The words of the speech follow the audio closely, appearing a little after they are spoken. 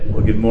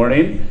Good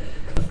morning.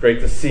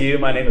 Great to see you.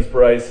 My name is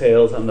Bryce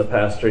Hales. I'm the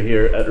pastor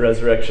here at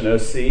Resurrection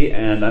OC,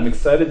 and I'm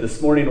excited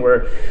this morning.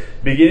 We're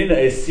beginning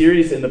a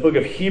series in the book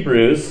of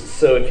Hebrews.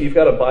 So if you've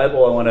got a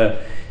Bible, I want to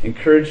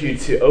encourage you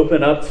to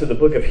open up to the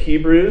book of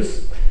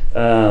Hebrews.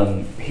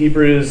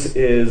 Hebrews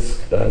is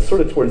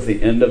sort of towards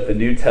the end of the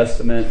New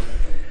Testament,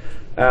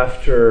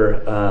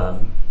 after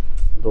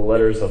the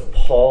letters of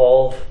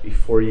Paul,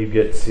 before you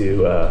get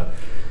to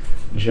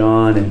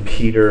John and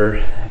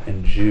Peter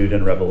and Jude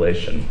and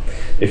Revelation.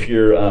 If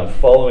you're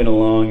following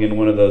along in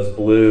one of those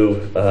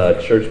blue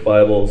church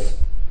Bibles,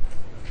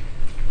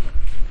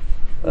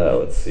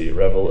 let's see,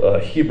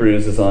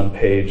 Hebrews is on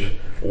page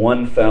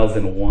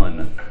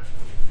 1001.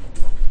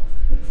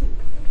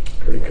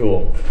 Pretty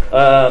cool.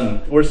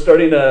 We're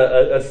starting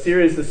a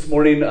series this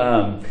morning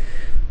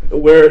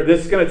where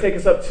this is going to take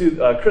us up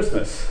to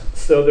Christmas.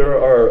 So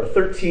there are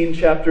 13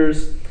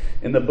 chapters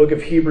in the book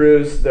of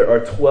Hebrews. There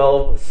are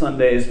 12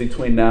 Sundays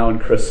between now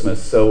and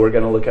Christmas. So we're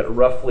going to look at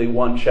roughly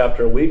one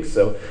chapter a week.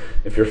 So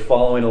if you're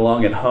following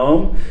along at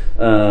home,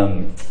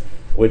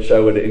 which I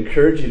would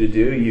encourage you to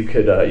do, you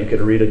could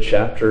read a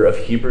chapter of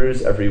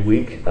Hebrews every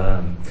week.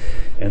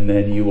 And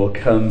then you will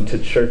come to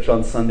church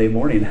on Sunday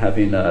morning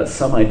having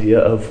some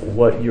idea of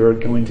what you're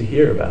going to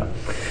hear about.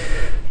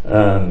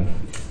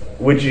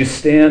 Would you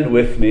stand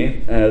with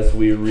me as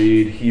we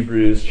read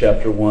Hebrews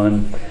chapter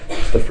 1,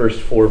 just the first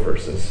 4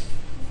 verses?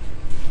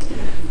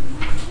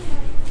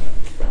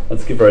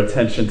 Let's give our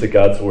attention to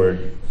God's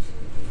word.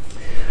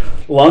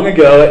 Long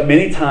ago, at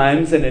many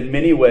times and in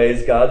many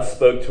ways, God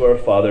spoke to our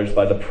fathers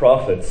by the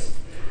prophets.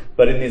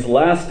 But in these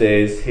last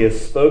days, he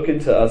has spoken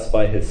to us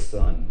by his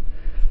Son,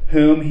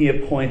 whom he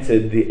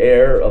appointed the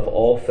heir of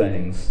all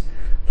things,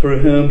 through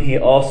whom he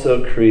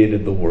also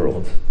created the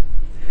world.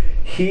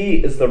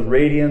 He is the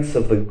radiance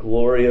of the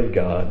glory of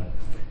God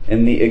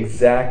and the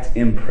exact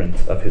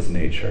imprint of his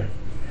nature.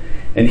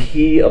 And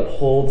he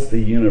upholds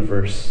the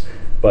universe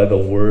by the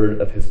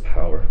word of his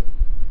power.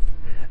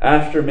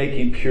 After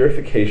making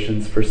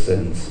purifications for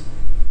sins,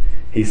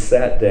 he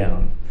sat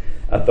down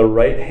at the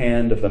right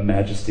hand of the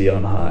Majesty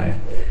on high,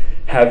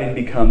 having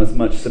become as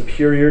much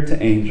superior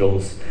to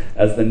angels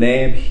as the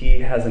name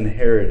he has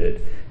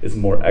inherited is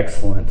more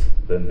excellent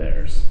than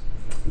theirs.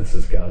 This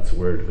is God's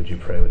word. Would you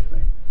pray with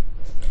me?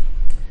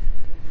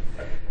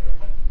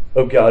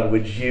 Oh God,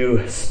 would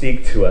you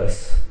speak to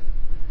us?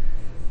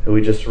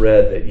 We just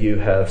read that you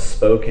have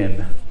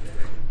spoken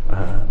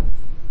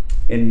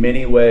in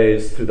many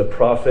ways through the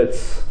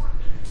prophets,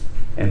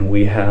 and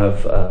we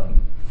have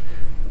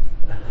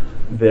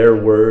their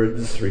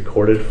words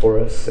recorded for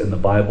us in the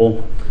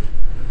Bible.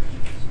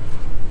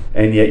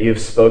 And yet you've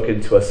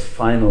spoken to us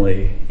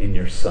finally in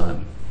your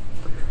Son.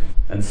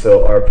 And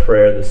so our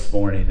prayer this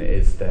morning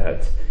is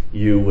that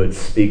you would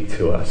speak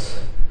to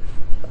us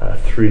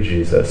through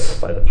Jesus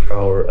by the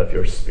power of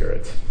your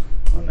Spirit.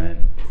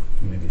 Amen.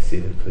 You may be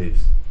seated,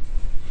 please.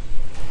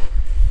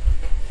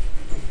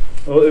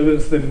 Well, it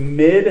was the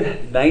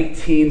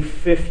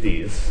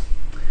mid-1950s,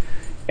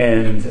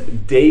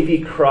 and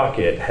Davy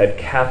Crockett had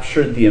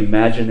captured the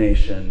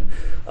imagination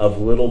of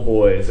little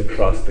boys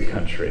across the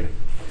country.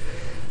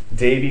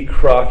 Davy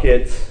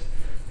Crockett,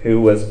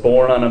 who was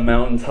born on a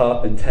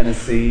mountaintop in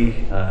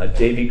Tennessee,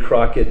 Davy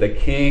Crockett, the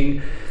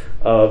king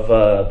of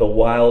the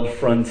wild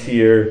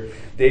frontier.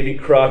 Davy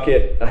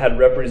Crockett had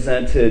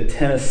represented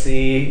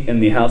Tennessee in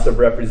the House of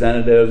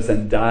Representatives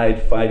and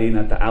died fighting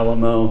at the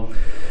Alamo.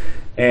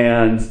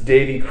 And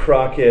Davy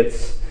Crockett,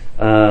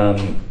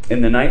 in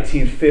the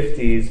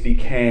 1950s,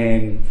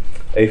 became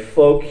a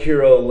folk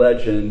hero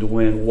legend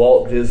when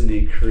Walt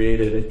Disney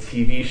created a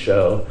TV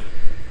show,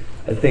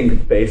 I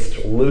think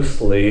based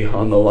loosely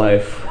on the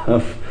life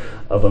of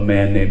a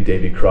man named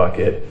Davy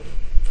Crockett.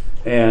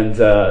 And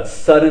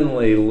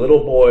suddenly,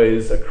 little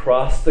boys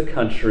across the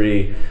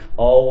country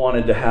all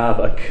wanted to have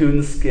a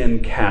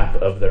coonskin cap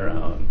of their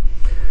own.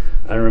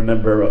 I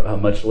remember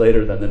much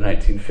later than the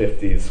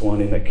 1950s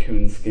wanting a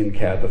coonskin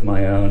cap of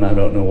my own. I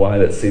don't know why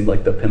that seemed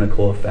like the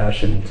pinnacle of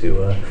fashion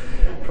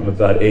from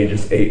about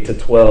ages 8 to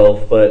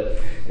 12. But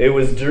it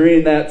was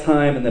during that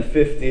time in the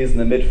 50s, in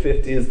the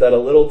mid-50s, that a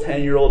little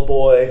 10-year-old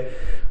boy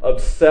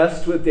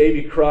obsessed with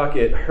Davy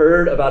Crockett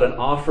heard about an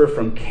offer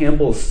from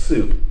Campbell's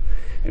Soup.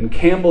 And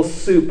Campbell's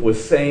Soup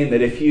was saying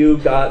that if you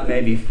got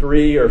maybe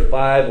 3 or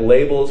 5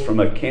 labels from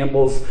a can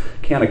of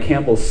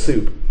Campbell's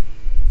Soup,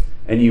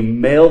 and you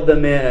mailed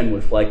them in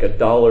with like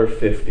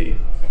 $1.50,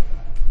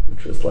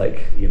 which was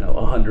like,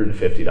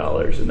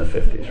 $150 in the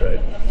 50s, right?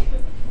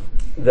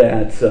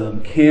 That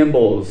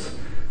Campbell's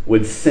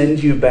would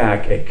send you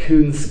back a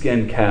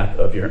coonskin cap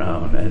of your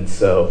own. And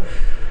so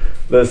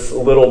this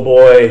little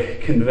boy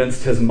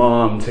convinced his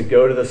mom to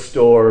go to the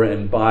store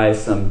and buy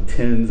some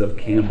tins of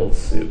Campbell's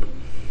Soup.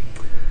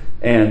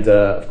 And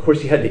of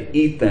course you had to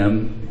eat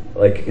them.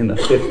 Like in the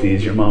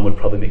 50s, your mom would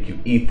probably make you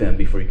eat them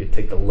before you could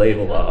take the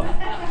label off.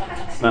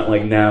 It's not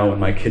like now when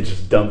my kids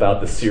just dump out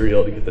the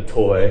cereal to get the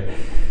toy.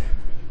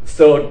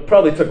 So it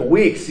probably took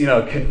weeks,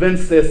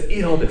 convince this,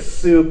 eat all this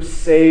soup,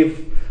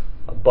 save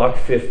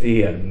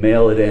 $1.50 and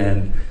mail it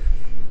in.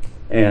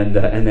 And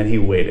then he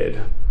waited.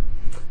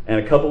 And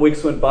a couple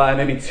weeks went by,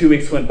 maybe 2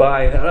 weeks went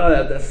by, and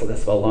that's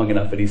about long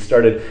enough. And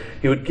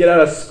he would get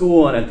out of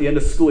school, and at the end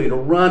of school, he'd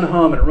run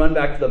home and run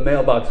back to the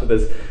mailbox with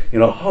his,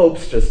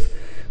 hopes just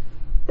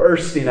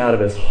bursting out of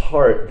his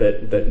heart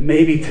that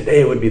maybe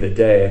today would be the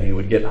day, and he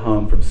would get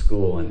home from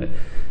school, and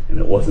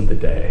it wasn't the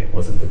day. It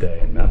wasn't the day.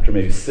 And after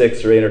maybe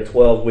 6 or 8 or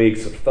 12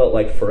 weeks, it felt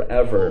like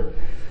forever.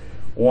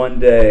 One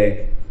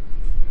day,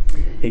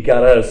 he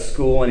got out of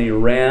school and he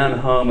ran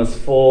home as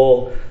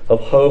full of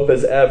hope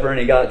as ever, and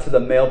he got to the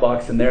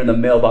mailbox, and there in the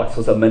mailbox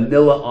was a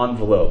manila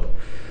envelope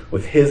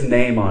with his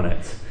name on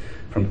it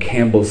from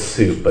Campbell's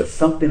Soup, but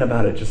something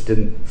about it just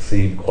didn't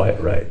seem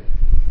quite right.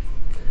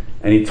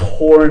 And he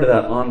tore into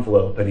that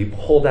envelope and he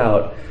pulled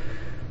out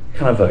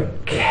kind of a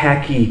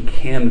khaki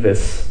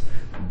canvas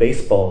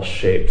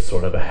baseball-shaped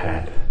sort of a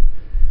hat.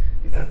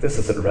 He thought, this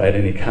isn't right,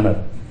 and he kind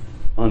of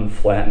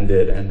unflattened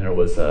it, and there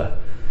was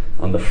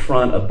on the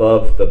front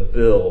above the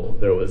bill,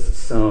 there was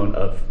sewn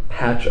a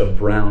patch of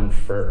brown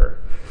fur.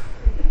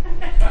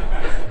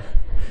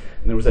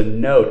 And there was a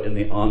note in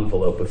the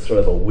envelope with sort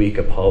of a weak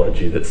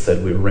apology that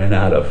said, we ran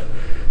out of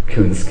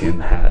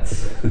coonskin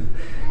hats,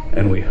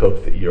 and we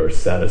hope that you're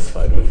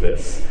satisfied with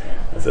this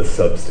as a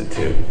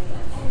substitute.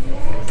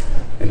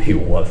 And he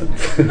wasn't.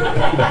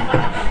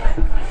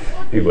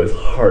 He was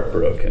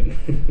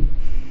heartbroken.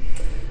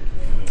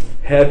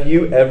 Have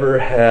you ever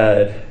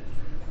had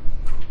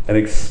an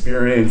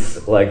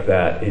experience like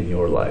that in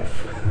your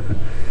life?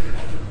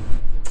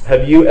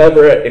 Have you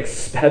ever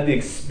had the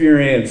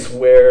experience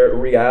where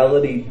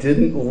reality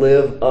didn't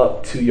live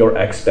up to your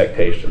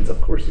expectations?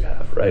 Of course you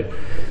have, right?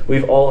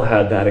 We've all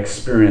had that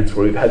experience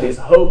where we've had these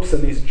hopes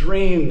and these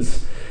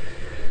dreams.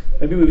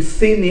 Maybe we've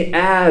seen the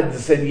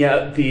ads, and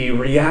yet the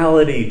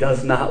reality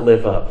does not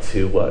live up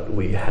to what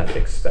we had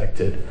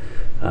expected.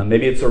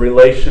 Maybe it's a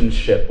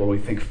relationship where we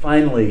think,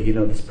 finally,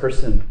 this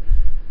person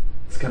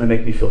is going to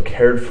make me feel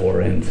cared for,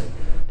 and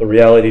the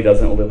reality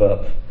doesn't live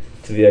up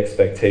to the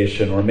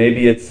expectation. Or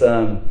maybe it's,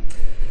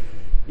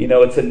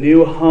 it's a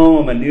new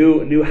home, a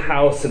new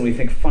house, and we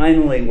think,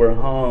 finally, we're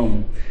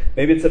home.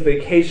 Maybe it's a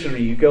vacation, or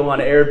you go on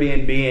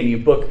Airbnb and you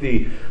book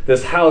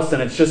this house,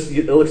 and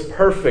it looks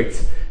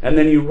perfect, and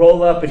then you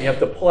roll up and you have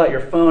to pull out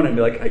your phone and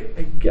be like,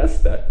 I guess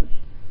that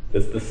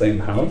is the same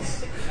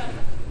house.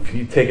 If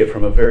you take it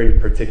from a very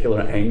particular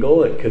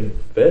angle, it could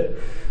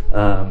fit.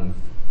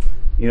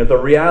 The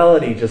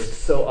reality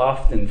just so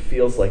often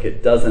feels like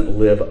it doesn't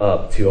live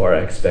up to our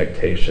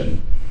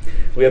expectation.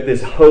 We have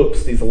these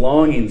hopes, these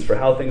longings for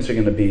how things are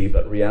going to be,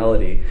 but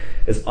reality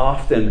is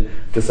often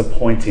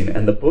disappointing.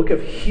 And the book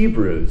of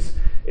Hebrews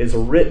is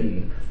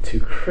written to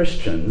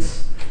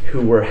Christians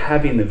who were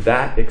having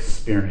that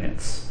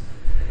experience.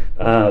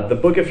 The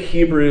book of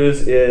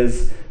Hebrews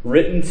is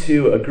written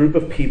to a group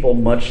of people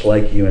much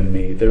like you and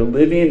me. They're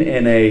living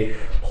in a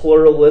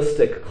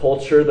pluralistic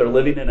culture. They're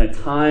living in a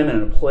time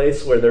and a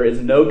place where there is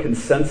no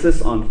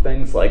consensus on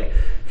things like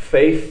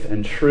faith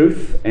and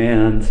truth,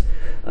 and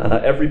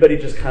everybody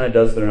just kind of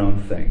does their own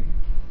thing.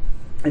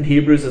 And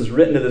Hebrews is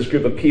written to this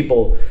group of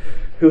people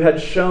who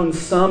had shown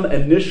some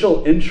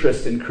initial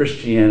interest in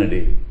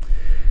Christianity.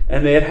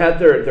 And they had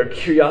their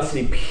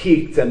curiosity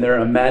piqued and their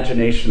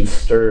imagination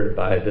stirred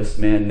by this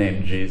man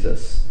named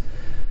Jesus.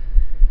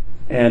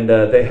 And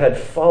they had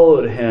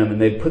followed him,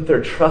 and they put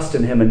their trust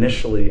in him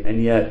initially,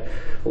 and yet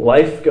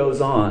life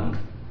goes on.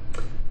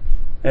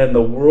 And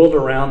the world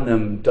around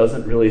them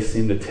doesn't really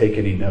seem to take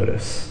any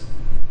notice.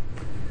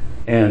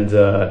 And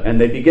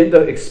they begin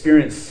to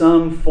experience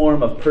some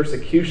form of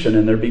persecution,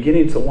 and they're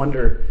beginning to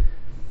wonder,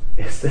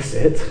 is this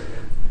it?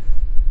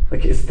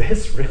 Like, is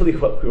this really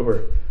what we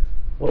were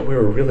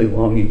really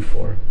longing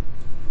for?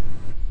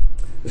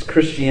 Is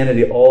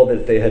Christianity all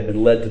that they had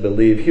been led to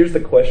believe? Here's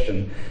the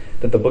question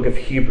that the book of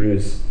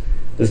Hebrews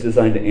is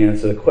designed to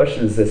answer. The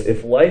question is this: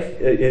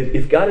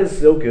 if God is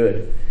so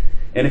good,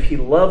 and if he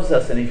loves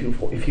us, and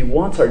if he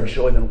wants our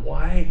joy, then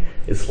why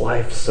is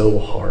life so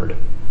hard?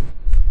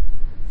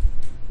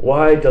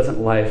 Why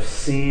doesn't life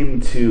seem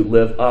to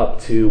live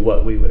up to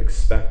what we would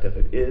expect of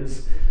it?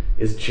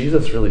 Is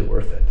Jesus really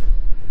worth it?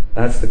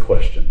 That's the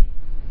question.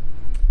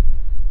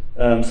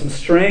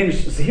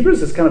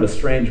 Hebrews is kind of a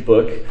strange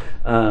book.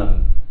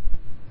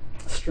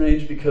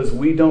 Strange because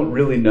we don't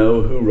really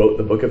know who wrote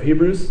the book of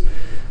Hebrews.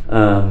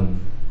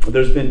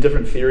 There's been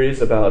different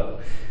theories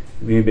about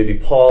maybe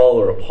Paul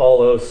or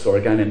Apollos or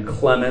a guy named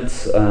Clement.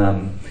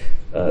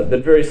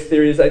 The various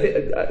theories. I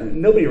think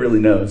nobody really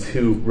knows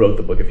who wrote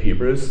the book of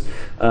Hebrews.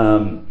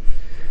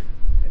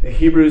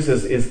 Hebrews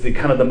is the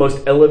kind of the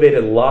most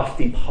elevated,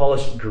 lofty,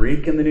 polished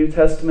Greek in the New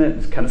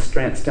Testament. It kind of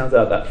stands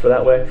out for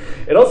that way.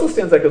 It also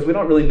stands out because we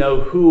don't really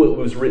know who it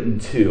was written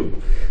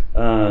to.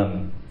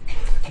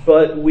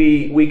 But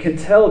we can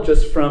tell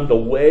just from the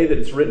way that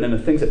it's written and the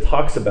things it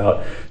talks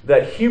about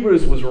that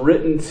Hebrews was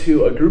written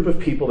to a group of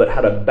people that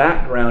had a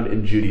background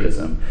in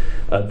Judaism.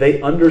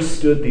 They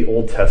understood the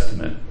Old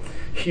Testament.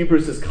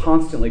 Hebrews is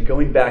constantly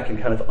going back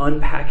and kind of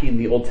unpacking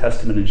the Old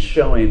Testament and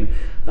showing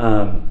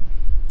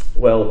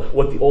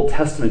what the Old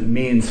Testament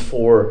means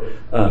for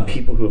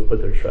people who have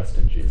put their trust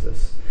in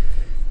Jesus.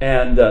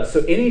 And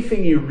so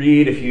anything you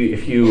read, if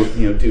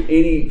you do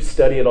any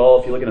study at all,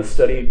 if you look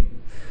in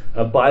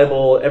a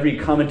Bible, every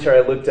commentary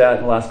I looked at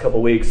in the last couple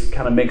of weeks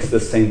kind of makes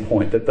this same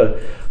point, that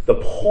the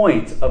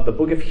point of the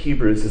book of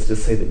Hebrews is to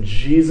say that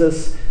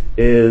Jesus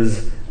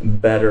is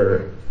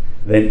better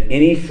than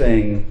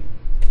anything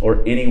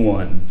or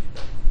anyone.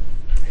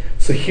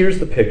 So here's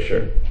the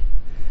picture.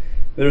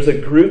 There's a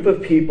group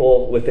of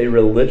people with a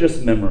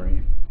religious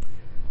memory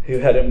who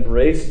had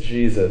embraced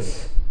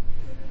Jesus,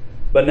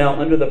 but now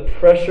under the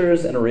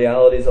pressures and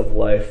realities of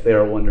life, they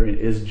are wondering,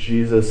 is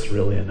Jesus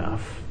really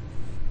enough?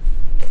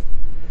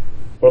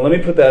 Or let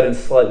me put that in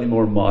slightly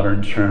more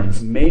modern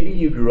terms. Maybe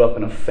you grew up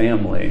in a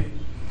family,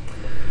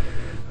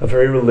 a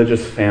very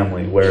religious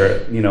family,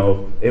 where,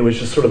 it was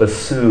just sort of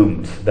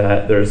assumed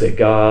that there's a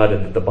God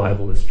and that the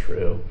Bible is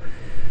true.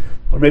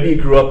 Or maybe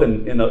you grew up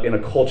in a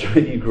culture,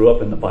 maybe you grew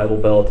up in the Bible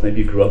Belt,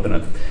 maybe you grew up in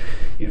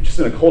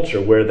a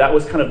culture where that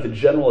was kind of the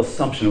general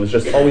assumption. It was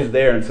just always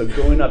there. And so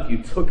growing up, you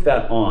took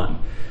that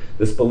on,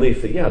 this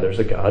belief that, yeah, there's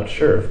a God.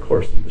 Sure, of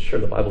course. Sure,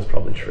 the Bible's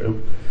probably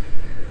true.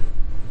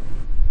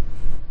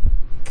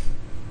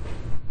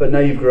 But now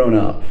you've grown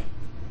up,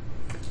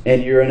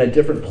 and you're in a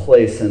different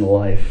place in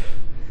life,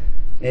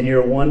 and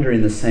you're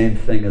wondering the same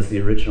thing as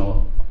the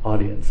original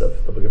audience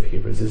of the book of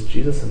Hebrews. Is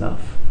Jesus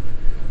enough?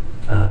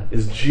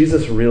 Is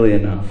Jesus really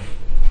enough?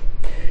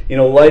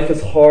 Life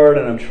is hard,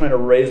 and I'm trying to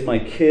raise my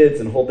kids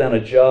and hold down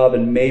a job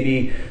and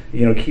maybe,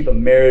 keep a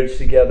marriage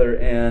together,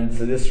 and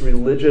this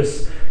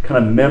religious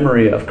kind of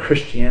memory of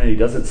Christianity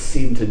doesn't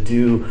seem to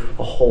do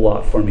a whole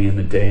lot for me in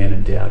the day in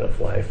and day out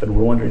of life. And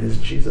we're wondering, is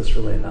Jesus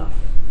really enough?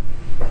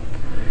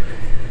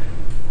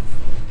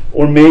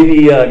 Or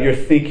maybe you're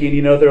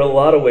thinking, there are a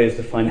lot of ways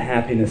to find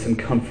happiness and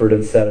comfort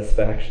and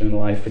satisfaction in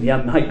life. And yeah,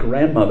 my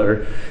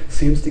grandmother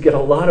seems to get a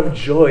lot of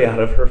joy out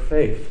of her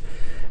faith.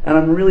 And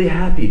I'm really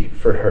happy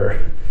for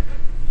her.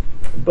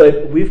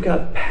 But we've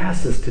got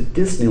passes to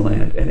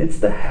Disneyland, and it's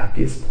the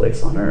happiest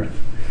place on earth.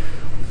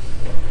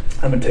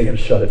 I've been taking a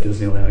shot at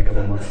Disneyland a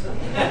couple of months.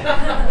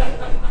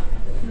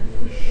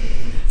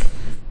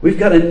 We've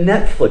got a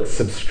Netflix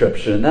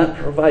subscription, and that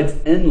provides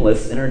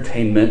endless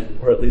entertainment,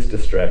 or at least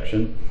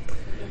distraction.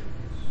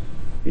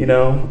 We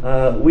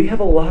have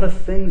a lot of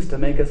things to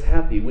make us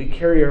happy. We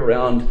carry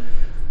around,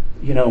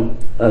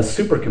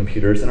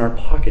 supercomputers in our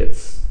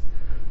pockets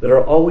that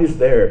are always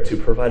there to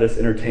provide us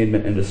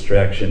entertainment and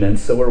distraction. And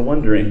so we're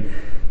wondering,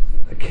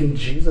 can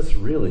Jesus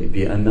really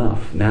be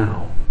enough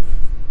now?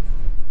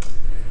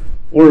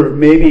 Or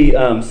maybe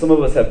some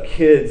of us have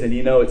kids, and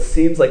it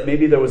seems like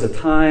maybe there was a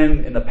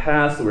time in the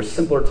past, there were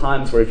simpler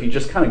times where if you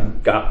just kind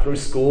of got through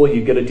school,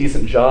 you get a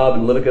decent job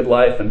and live a good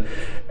life, and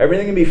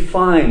everything can be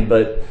fine,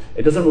 but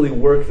it doesn't really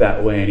work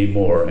that way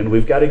anymore. And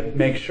we've got to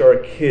make sure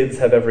our kids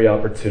have every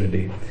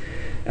opportunity.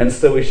 And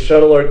so we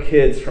shuttle our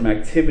kids from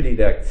activity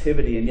to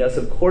activity. And yes,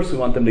 of course, we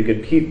want them to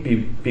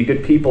be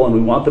good people, and we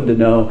want them to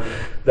know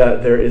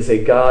that there is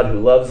a God who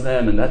loves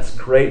them, and that's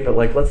great, but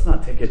let's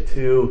not take it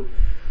too...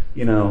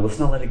 let's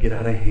not let it get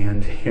out of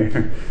hand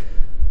here.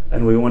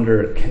 And we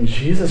wonder, can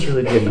Jesus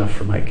really be enough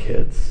for my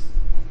kids?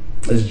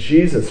 Is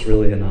Jesus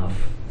really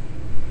enough?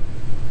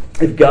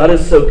 If God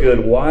is so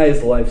good, why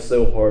is life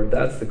so hard?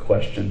 That's the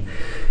question.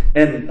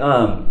 And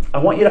I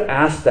want you to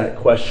ask that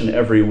question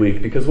every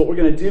week, because what we're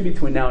going to do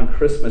between now and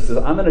Christmas is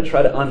I'm going to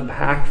try to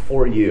unpack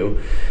for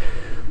you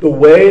the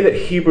way that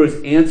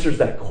Hebrews answers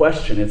that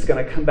question. It's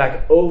going to come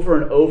back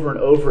over and over and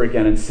over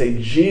again and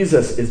say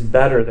Jesus is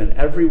better than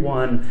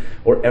everyone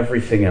or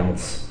everything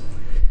else.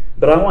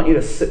 But I want you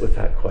to sit with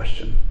that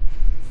question.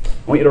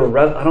 I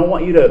don't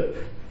want you to...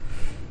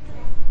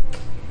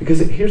 Because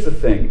here's the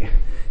thing.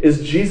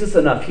 Is Jesus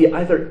enough? He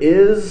either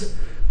is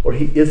or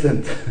he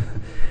isn't.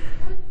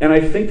 And I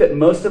think that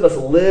most of us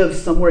live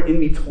somewhere in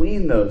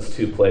between those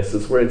two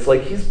places where it's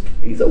like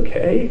he's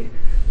okay.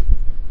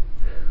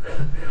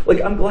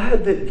 I'm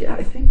glad that,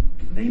 I think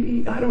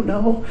maybe, I don't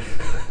know.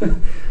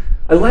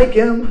 I like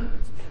him.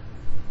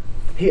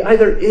 He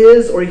either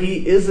is or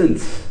he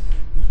isn't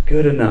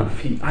good enough.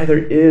 He either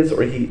is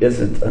or he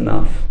isn't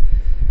enough.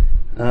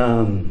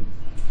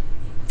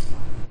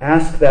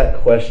 Ask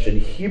that question.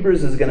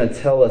 Hebrews is going to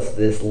tell us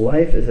this.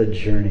 Life is a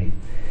journey.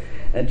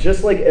 And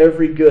just like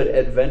every good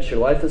adventure,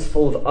 life is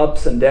full of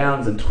ups and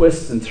downs and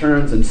twists and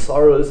turns and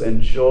sorrows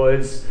and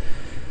joys.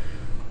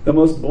 The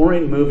most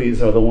boring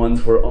movies are the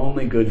ones where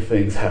only good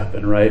things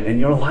happen, right? And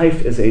your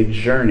life is a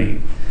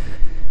journey.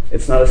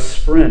 It's not a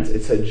sprint,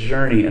 it's a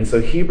journey. And so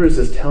Hebrews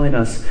is telling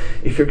us,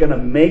 if you're going to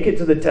make it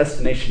to the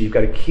destination, you've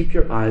got to keep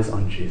your eyes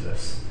on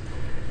Jesus.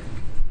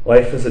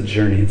 Life is a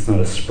journey, it's not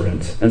a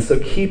sprint. And so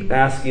keep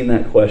asking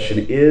that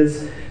question,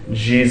 is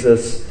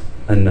Jesus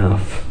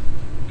enough?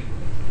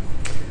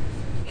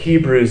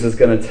 Hebrews is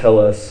going to tell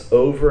us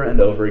over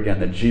and over again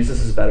that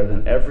Jesus is better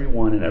than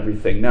everyone and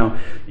everything. Now,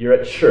 you're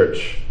at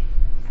church,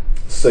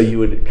 so you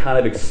would kind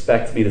of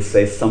expect me to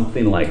say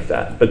something like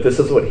that. But this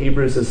is what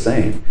Hebrews is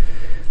saying.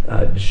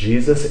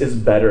 Jesus is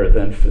better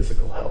than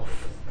physical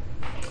health.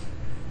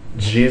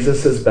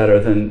 Jesus is better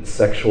than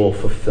sexual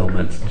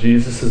fulfillment.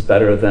 Jesus is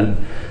better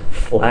than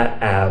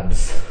flat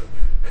abs.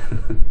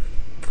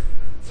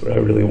 It's That's what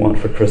I really want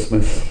for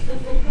Christmas.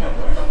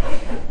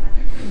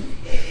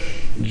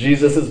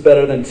 Jesus is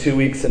better than 2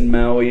 weeks in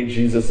Maui.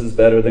 Jesus is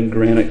better than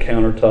granite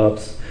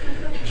countertops.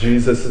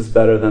 Jesus is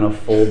better than a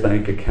full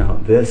bank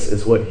account. This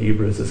is what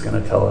Hebrews is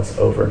going to tell us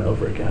over and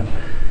over again.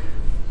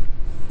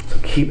 So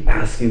keep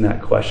asking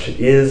that question.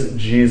 Is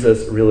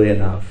Jesus really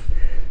enough?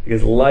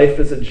 Because life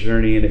is a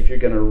journey, and if you're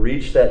going to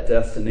reach that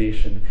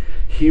destination,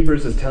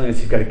 Hebrews is telling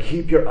us you've got to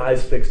keep your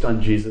eyes fixed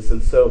on Jesus.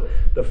 And so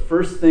the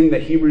first thing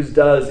that Hebrews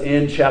does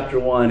in chapter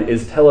 1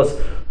 is tell us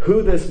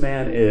who this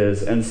man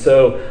is. And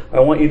so I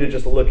want you to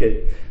just look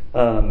at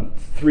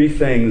 3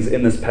 things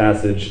in this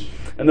passage.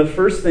 And the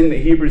first thing that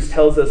Hebrews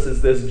tells us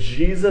is this: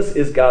 Jesus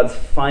is God's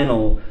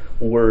final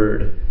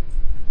word.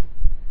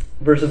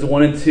 Verses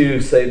 1 and 2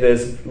 say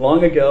this: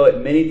 long ago,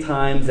 at many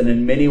times and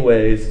in many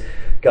ways,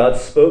 God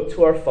spoke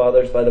to our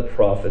fathers by the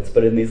prophets,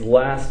 but in these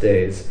last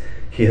days,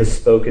 he has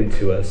spoken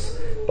to us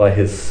by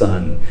his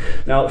Son.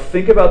 Now,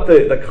 think about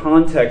the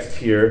context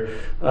here.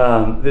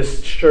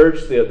 This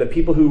church, the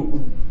people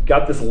who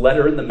got this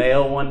letter in the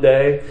mail one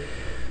day,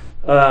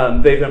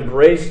 they've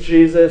embraced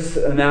Jesus,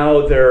 and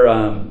now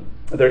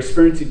they're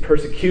experiencing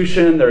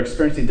persecution, they're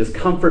experiencing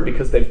discomfort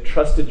because they've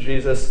trusted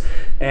Jesus.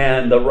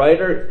 And the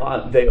writer,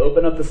 they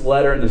open up this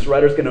letter, and this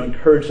writer's going to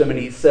encourage them, and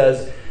he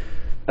says,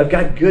 I've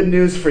got good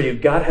news for you.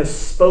 God has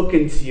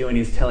spoken to you, and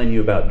he's telling you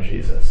about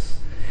Jesus.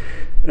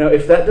 Now,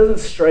 if that doesn't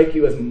strike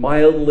you as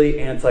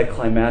mildly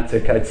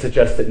anticlimactic, I'd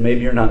suggest that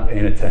maybe you're not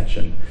paying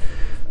attention.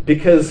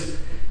 Because,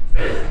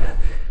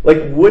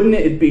 wouldn't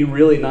it be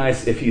really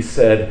nice if he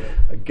said,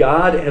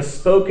 God has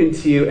spoken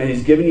to you and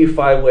he's given you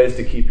 5 ways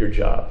to keep your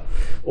job?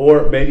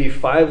 Or maybe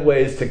 5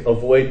 ways to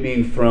avoid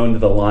being thrown to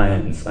the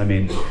lions. I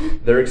mean,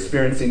 they're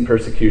experiencing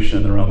persecution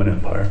in the Roman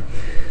Empire.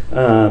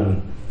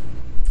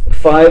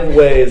 5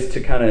 ways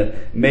to kind of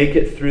make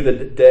it through the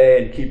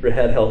day and keep your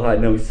head held high.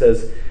 No, he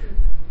says,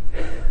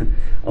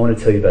 I want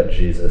to tell you about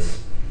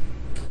Jesus.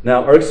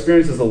 Now, our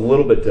experience is a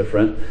little bit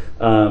different.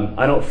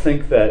 I don't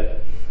think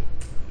that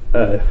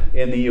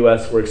in the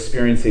U.S. we're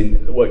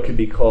experiencing what could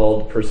be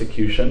called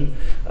persecution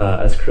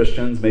as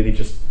Christians, maybe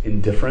just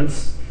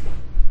indifference.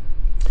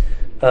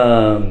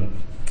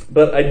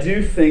 But I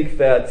do think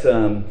that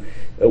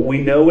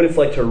we know what it's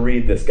like to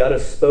read this. God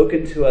has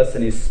spoken to us,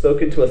 and he's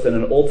spoken to us in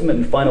an ultimate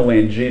and final way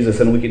in Jesus,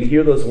 and we can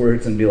hear those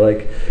words and be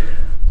like,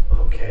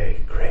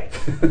 okay, great.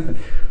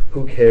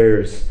 Who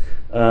cares?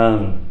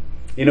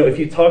 If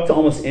you talk to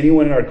almost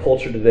anyone in our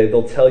culture today,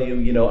 they'll tell you,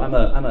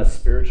 I'm a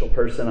spiritual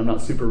person. I'm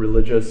not super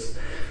religious.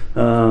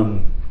 I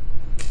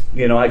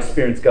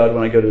experience God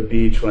when I go to the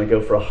beach, when I go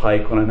for a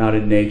hike, when I'm out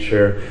in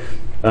nature.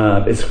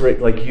 It's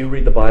great. Like, you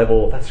read the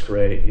Bible, that's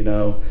great.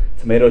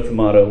 Tomato,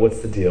 tomato,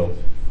 what's the deal?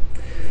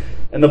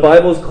 And the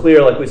Bible is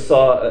clear, like we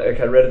saw,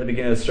 like I read at the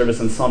beginning of the service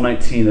in Psalm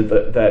 19,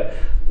 that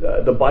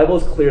the Bible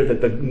is clear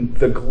that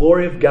the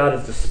glory of God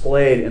is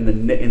displayed in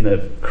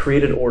the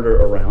created order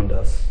around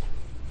us.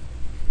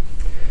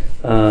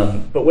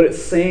 But what it's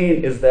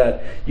saying is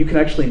that you can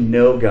actually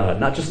know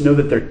God, not just know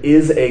that there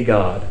is a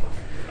God,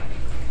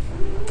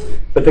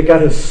 but that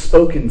God has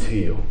spoken to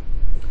you.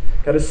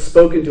 God has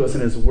spoken to us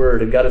in his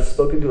word, and God has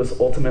spoken to us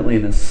ultimately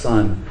in his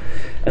Son.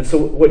 And so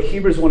what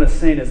Hebrews 1 is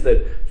saying is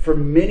that for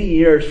many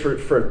years,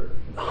 for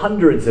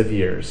hundreds of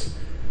years,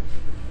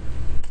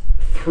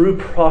 through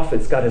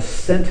prophets, God has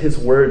sent his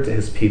word to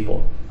his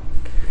people.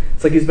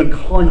 It's like he's been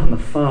calling on the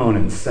phone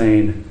and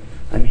saying,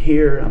 I'm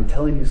here, I'm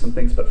telling you some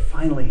things, but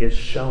finally he has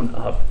shown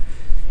up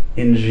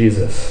in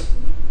Jesus.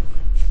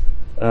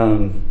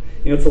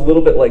 It's a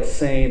little bit like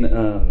saying,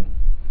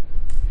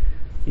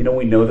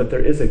 we know that there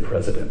is a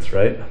president,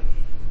 right?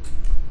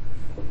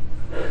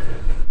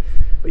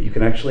 But you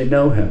can actually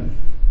know him.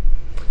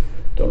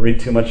 Don't read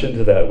too much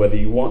into that, whether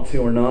you want to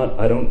or not.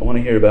 I don't want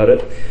to hear about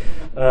it.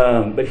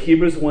 But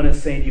Hebrews 1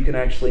 is saying you can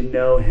actually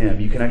know him.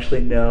 You can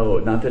actually know,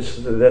 not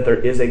just that there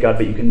is a God,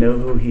 but you can know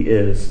who he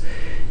is.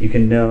 You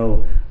can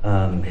know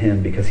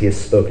him because he has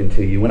spoken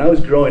to you. When I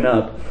was growing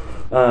up,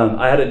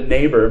 I had a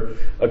neighbor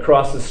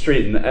across the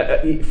street,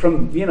 and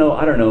from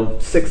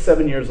 6,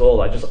 7 years old,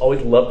 I just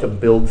always loved to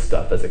build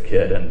stuff as a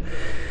kid. And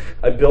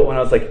I built, when I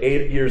was like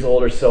 8 years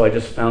old or so, I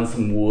just found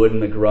some wood in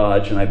the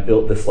garage, and I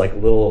built this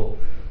little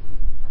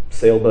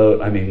sailboat.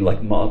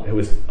 It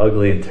was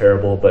ugly and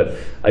terrible, but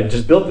I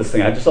just built this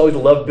thing. I just always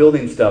loved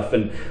building stuff.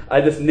 And I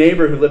had this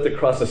neighbor who lived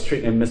across the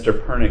street named Mr.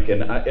 Pernick,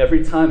 and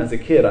every time as a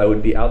kid, I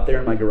would be out there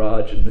in my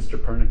garage, and Mr.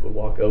 Pernick would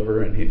walk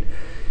over, and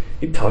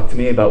he'd talk to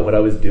me about what I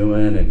was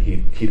doing, and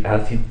he'd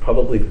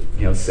probably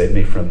save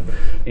me from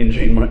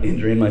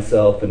injuring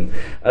myself. And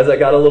as I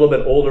got a little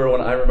bit older,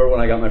 I remember when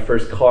I got my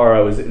first car,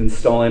 I was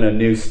installing a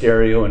new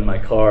stereo in my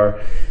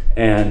car,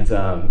 and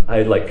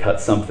I had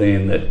cut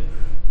something that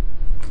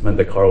meant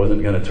the car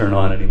wasn't going to turn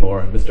on anymore.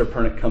 And Mr.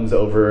 Pernick comes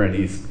over and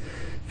he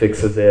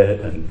fixes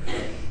it. And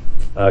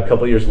a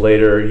couple years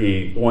later,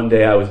 one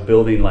day I was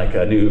building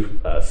a new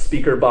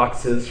speaker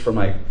boxes for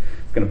I was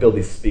going to build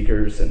these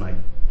speakers in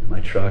my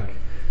truck.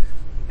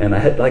 And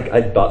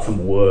I'd bought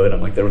some wood.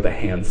 I'm there with a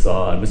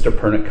handsaw, and Mr.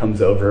 Pernick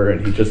comes over,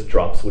 and he just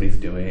drops what he's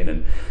doing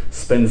and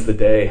spends the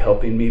day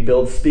helping me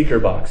build speaker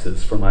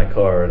boxes for my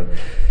car. And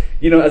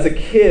as a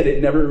kid,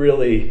 it never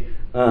really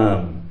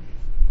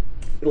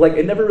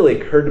it never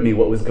really occurred to me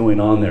what was going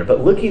on there.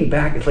 But looking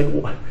back, it's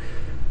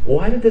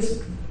why did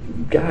this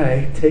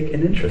guy take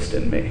an interest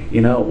in me?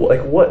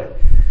 What?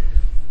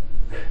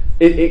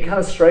 It kind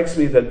of strikes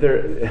me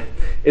that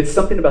it's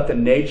something about the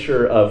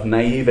nature of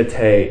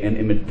naivete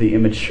and the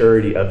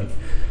immaturity of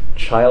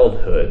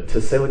childhood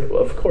to say,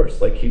 of course,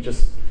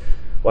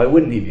 why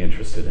wouldn't he be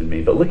interested in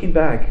me? But looking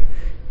back,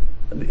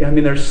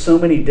 there's so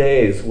many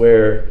days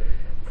where,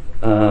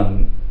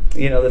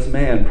 this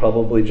man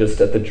probably just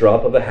at the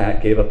drop of a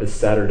hat gave up his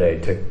Saturday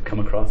to come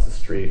across the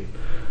street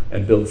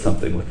and build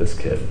something with this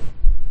kid.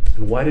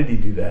 And why did he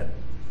do that?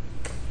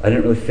 I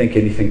didn't really think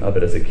anything of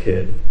it as a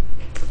kid.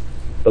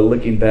 But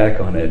looking back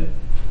on it,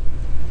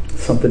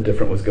 something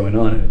different was going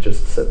on, and it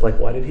just said,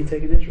 why did he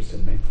take an interest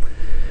in me?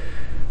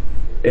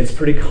 It's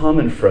pretty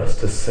common for us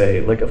to say,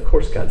 of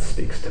course God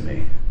speaks to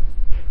me.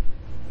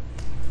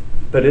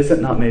 But is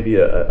it not maybe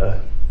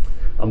a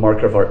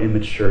marker of our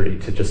immaturity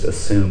to just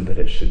assume that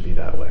it should be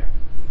that way?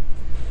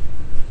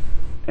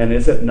 And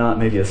is it not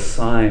maybe a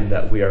sign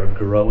that we are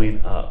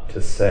growing up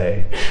to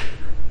say,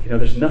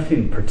 there's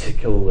nothing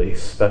particularly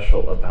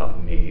special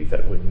about me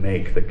that would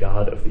make the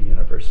God of the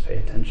universe pay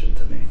attention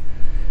to me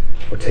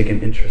or take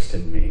an interest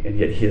in me, and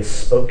yet he has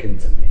spoken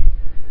to me.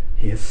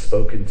 He has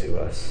spoken to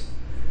us.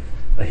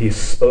 He's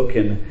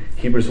spoken,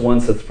 Hebrews 1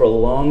 says, for a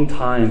long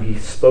time he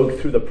spoke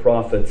through the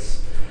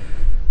prophets.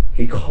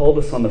 He called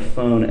us on the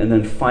phone, and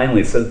then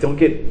finally it says, don't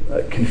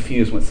get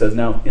confused when it says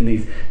now in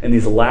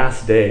these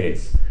last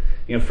days.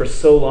 For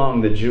so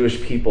long the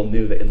Jewish people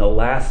knew that in the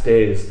last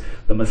days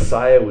the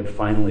Messiah would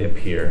finally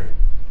appear.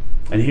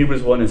 And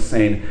Hebrews 1 is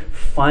saying,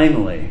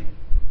 finally,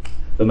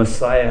 the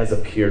Messiah has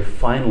appeared.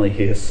 Finally,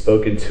 he has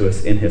spoken to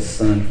us in his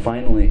Son.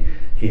 Finally,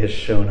 he has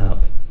shown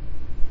up.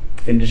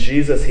 In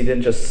Jesus, he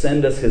didn't just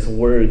send us his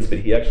words, but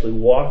he actually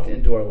walked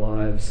into our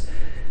lives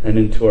and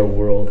into our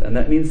world. And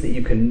that means that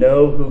you can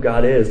know who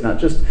God is, not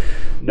just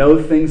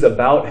know things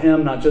about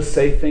him, not just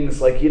say things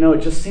like,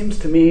 it just seems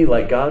to me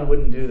like God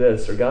wouldn't do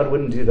this or God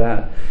wouldn't do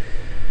that.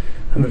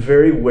 I'm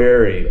very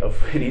wary of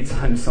any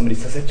time somebody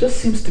says, it just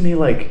seems to me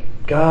like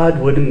God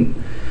wouldn't.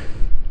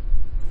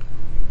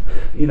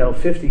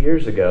 50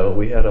 years ago,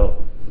 we had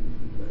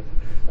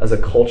as a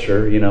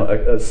culture,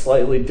 a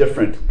slightly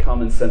different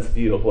common sense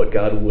view of what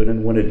God would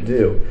and wouldn't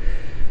do.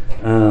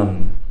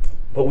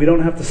 But we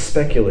don't have to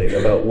speculate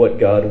about what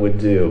God would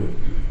do.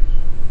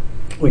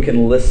 We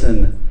can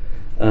listen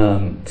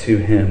to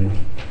him.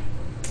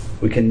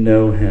 We can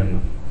know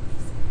him.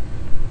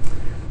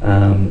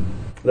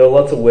 There are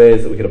lots of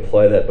ways that we could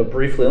apply that, but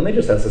briefly, let me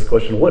just ask this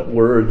question. What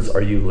words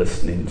are you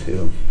listening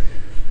to?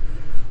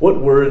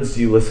 What words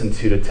do you listen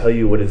to tell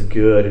you what is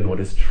good and what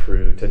is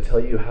true, to tell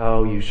you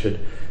how you should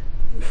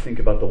think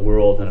about the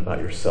world and about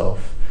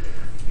yourself?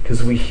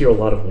 Because we hear a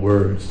lot of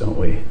words, don't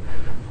we?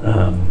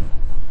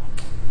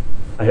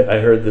 I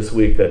heard this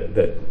week that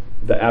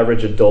the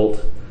average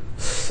adult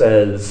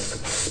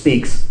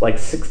speaks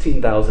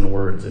 16,000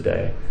 words a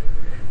day.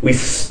 We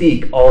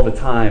speak all the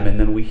time, and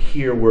then we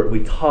hear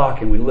we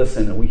talk and we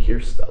listen and we hear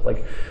stuff.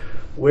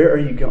 Where are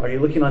you going? Are you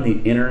looking on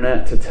the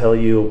internet to tell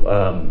you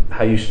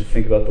how you should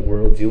think about the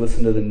world? Do you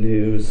listen to the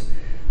news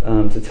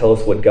to tell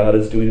us what God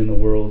is doing in the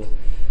world?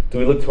 Do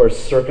we look to our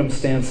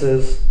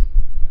circumstances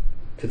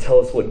to tell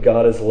us what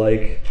God is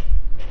like?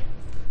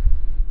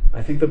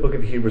 I think the book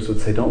of Hebrews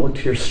would say, don't look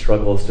to your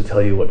struggles to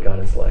tell you what God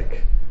is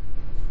like.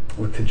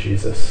 Look to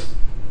Jesus.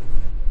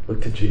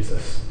 Look to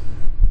Jesus.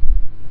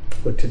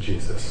 Look to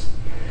Jesus.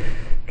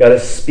 God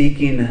is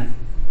speaking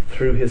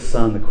through his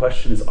Son. The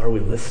question is, are we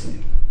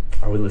listening?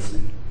 Are we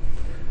listening?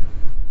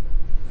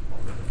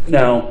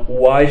 Now,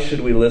 why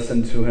should we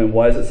listen to him?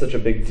 Why is it such a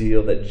big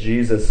deal that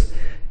Jesus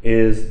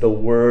is the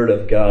Word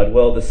of God?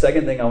 Well, the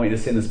second thing I want you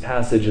to see in this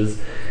passage is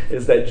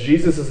that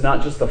Jesus is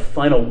not just the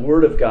final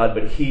Word of God,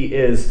 but he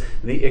is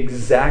the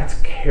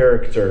exact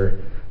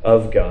character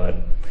of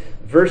God.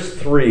 Verse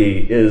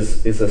 3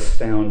 is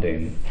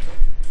astounding.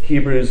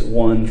 Hebrews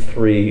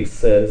 1:3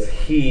 says,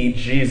 he,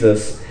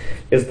 Jesus,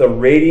 is the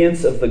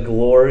radiance of the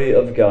glory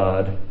of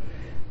God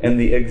and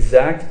the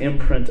exact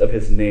imprint of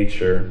his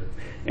nature,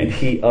 and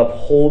he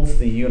upholds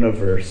the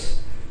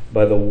universe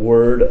by the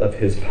word of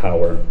his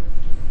power.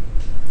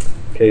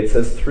 Okay, it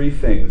says three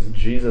things.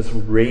 Jesus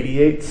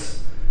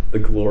radiates the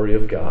glory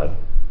of God.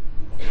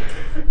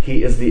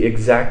 He is the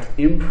exact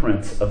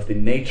imprint of the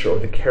nature or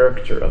the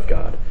character of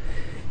God.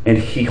 And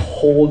he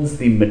holds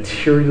the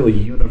material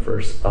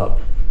universe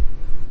up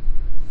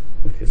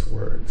with his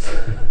words.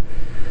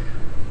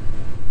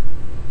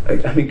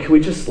 I mean, can we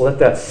just let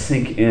that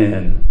sink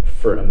in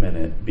for a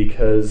minute?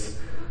 Because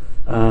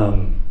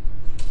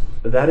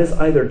that is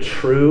either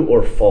true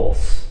or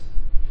false.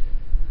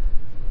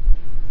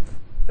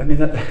 I mean,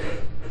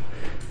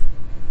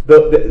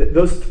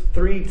 those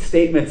three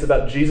statements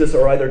about Jesus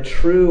are either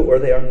true or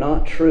they are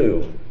not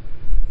true.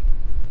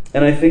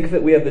 And I think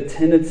that we have the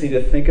tendency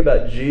to think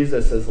about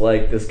Jesus as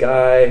like this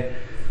guy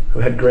who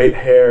had great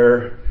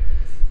hair,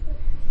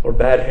 or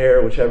bad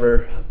hair,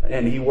 whichever,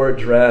 and he wore a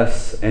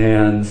dress,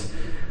 and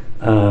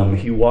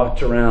he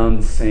walked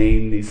around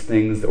saying these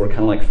things that were kind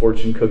of like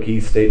fortune cookie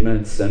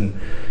statements, and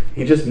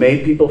he just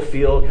made people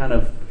feel kind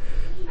of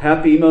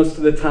happy most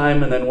of the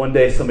time, and then one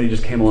day somebody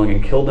just came along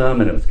and killed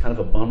him, and it was kind of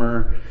a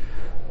bummer.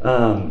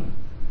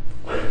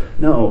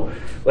 No,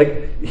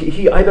 like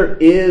he either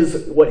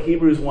is what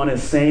Hebrews 1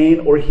 is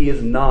saying, or he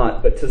is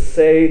not. But to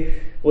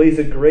say, well, he's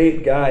a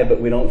great guy,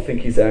 but we don't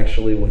think he's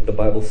actually what the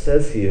Bible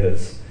says he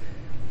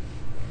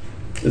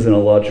isn't a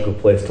logical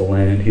place to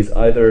land. He's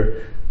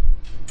either,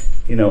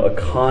 a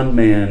con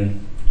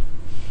man,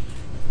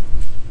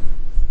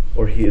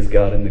 or he is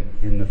God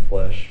in the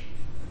flesh.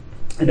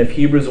 And if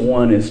Hebrews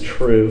 1 is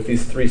true, if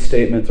these three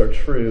statements are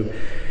true,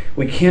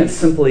 we can't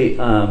simply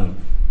bring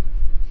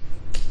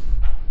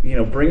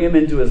him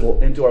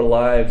into our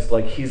lives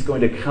like he's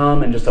going to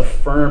come and just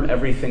affirm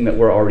everything that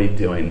we're already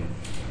doing.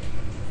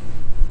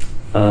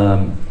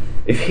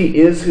 If he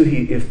is who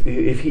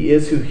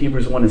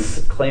Hebrews 1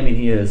 is claiming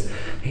he is,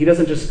 he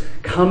doesn't just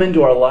come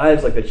into our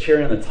lives like the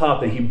cherry on the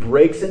top, and he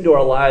breaks into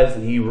our lives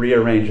and he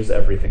rearranges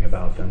everything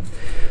about them.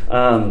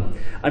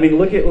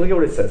 Look at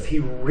what it says. He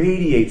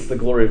radiates the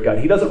glory of God.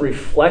 He doesn't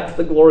reflect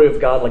the glory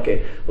of God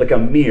like a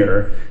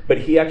mirror, but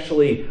he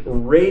actually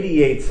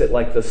radiates it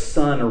like the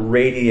sun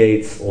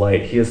radiates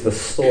light. He is the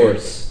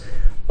source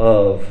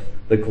of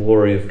the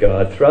glory of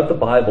God. Throughout the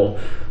Bible,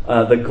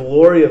 the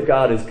glory of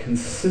God is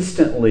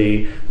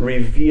consistently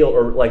revealed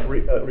or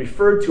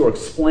referred to or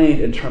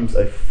explained in terms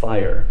of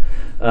fire.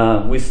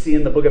 We see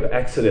in the book of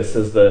Exodus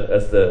as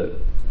the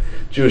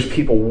Jewish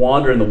people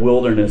wander in the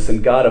wilderness,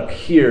 and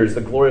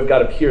the glory of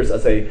God appears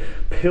as a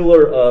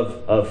pillar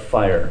of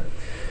fire.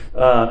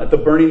 At the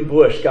burning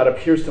bush, God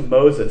appears to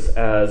Moses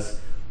as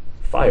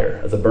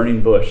fire, as a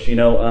burning bush.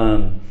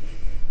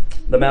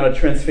 The Mount of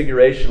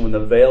Transfiguration, when the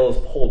veil is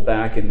pulled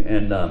back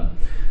and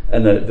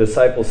the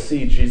disciples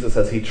see Jesus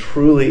as he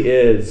truly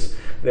is,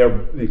 they're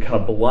kind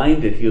of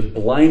blinded. He is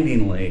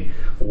blindingly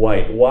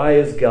white. Why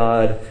is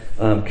God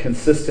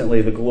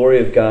the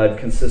glory of God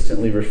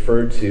consistently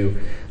referred to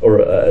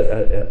or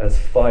as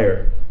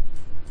fire?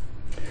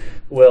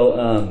 Well,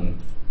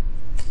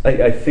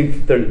 I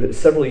think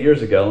several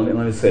years ago, let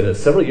me say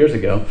this. Several years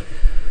ago,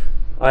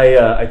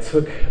 I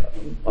took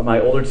my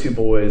older two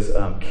boys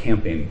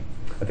camping.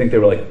 I think they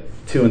were like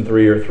 2 and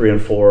 3 or 3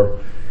 and 4.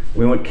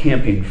 We went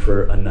camping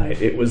for a night.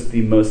 It was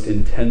the most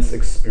intense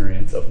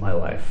experience of my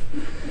life.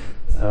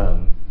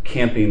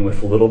 Camping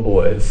with little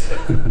boys.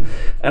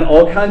 And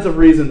all kinds of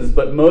reasons,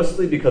 but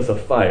mostly because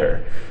of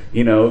fire.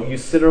 You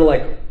sit there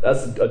like,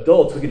 as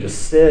adults, we can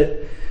just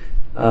sit,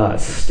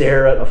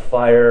 stare at a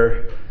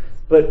fire.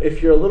 But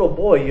if you're a little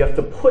boy, you have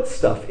to put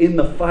stuff in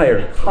the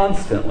fire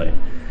constantly.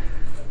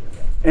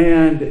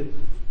 And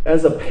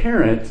as a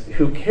parent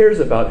who cares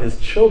about his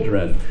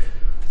children,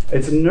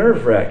 it's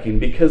nerve-wracking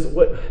because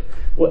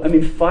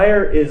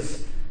fire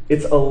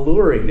it's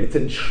alluring, it's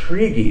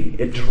intriguing,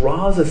 it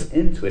draws us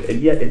into it,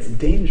 and yet it's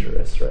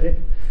dangerous, right?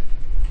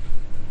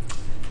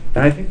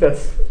 And I think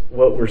that's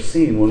what we're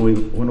seeing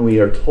when we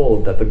are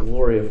told that the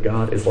glory of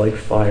God is like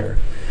fire.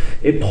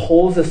 It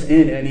pulls us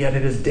in, and yet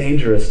it is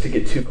dangerous to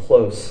get too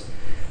close,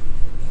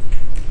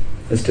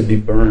 is to be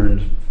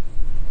burned.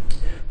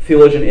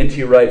 Theologian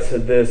N.T. Wright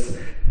said this.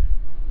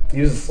 He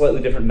uses a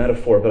slightly different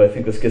metaphor, but I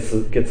think this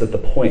gets at the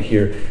point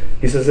here.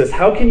 He says this: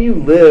 how can you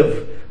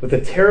live with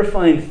the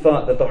terrifying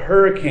thought that the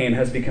hurricane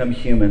has become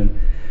human,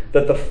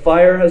 that the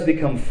fire has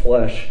become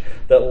flesh,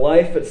 that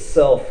life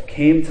itself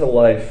came to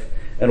life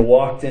and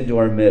walked into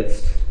our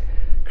midst?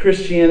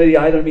 Christianity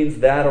either means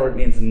that or it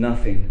means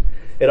nothing.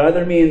 It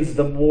either means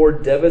the more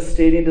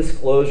devastating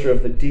disclosure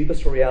of the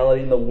deepest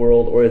reality in the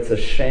world, or it's a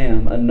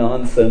sham, a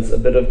nonsense, a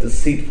bit of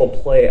deceitful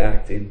play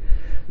acting.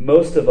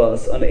 Most of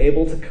us,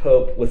 unable to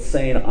cope with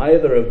saying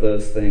either of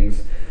those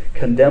things,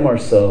 condemn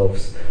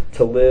ourselves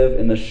to live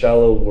in the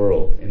shallow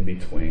world in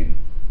between.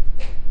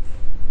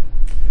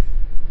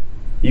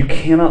 You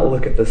cannot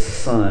look at the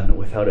sun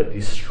without it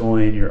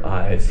destroying your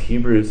eyes.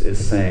 Hebrews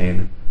is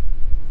saying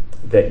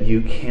that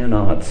you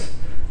cannot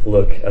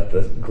look at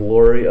the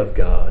glory of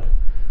God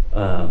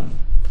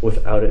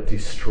without it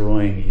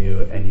destroying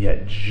you, and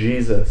yet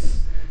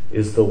Jesus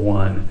is the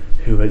one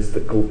who is the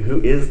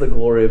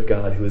glory of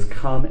God, who has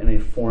come in a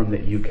form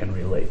that you can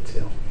relate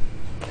to.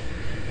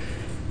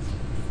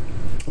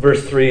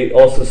 Verse 3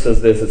 also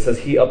says this. It says,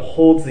 he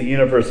upholds the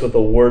universe with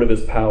the word of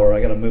his power.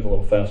 I got to move a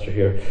little faster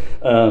here.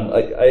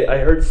 I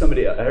heard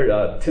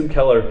Tim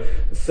Keller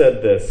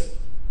said this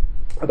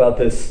about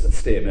this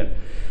statement.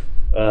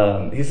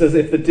 He says,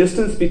 if the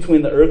distance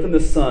between the earth and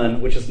the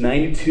sun, which is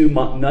 92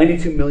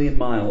 million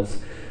miles,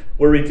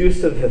 were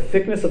reduced to the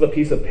thickness of a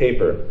piece of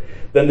paper,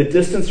 then the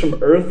distance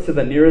from Earth to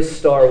the nearest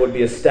star would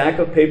be a stack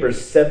of paper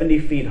 70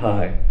 feet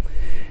high.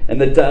 And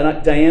the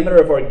diameter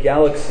of our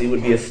galaxy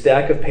would be a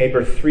stack of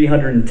paper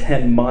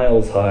 310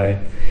 miles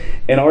high.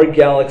 And our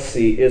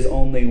galaxy is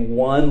only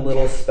one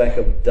little speck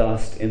of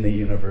dust in the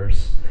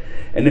universe.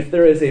 And if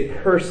there is a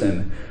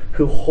person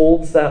who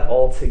holds that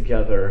all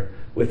together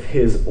with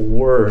his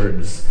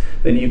words,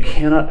 then you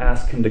cannot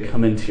ask him to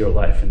come into your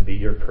life and be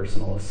your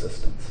personal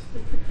assistant.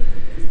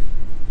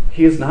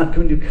 He is not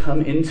going to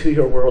come into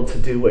your world to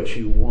do what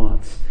you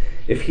want.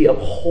 If he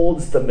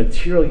upholds the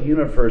material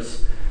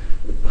universe,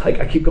 like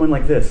I keep going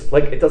like this,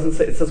 like it doesn't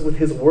say, it says with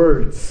his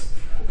words.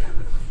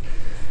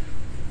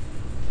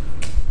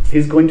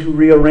 He's going to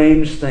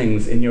rearrange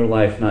things in your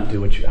life, not do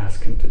what you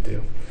ask him to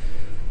do.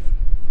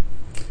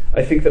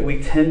 I think that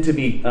we tend to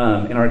be, in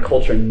our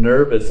culture,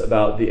 nervous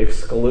about the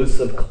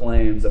exclusive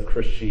claims of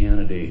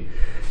Christianity.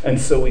 And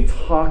so we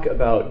talk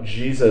about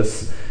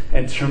Jesus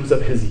in terms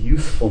of his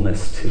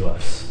usefulness to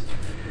us.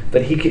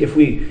 That he,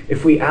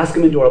 if we ask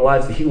him into our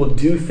lives, that he will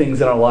do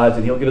things in our lives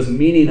and he'll give us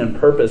meaning and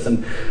purpose.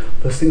 And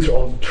those things are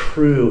all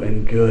true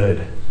and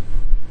good.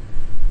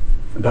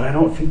 But I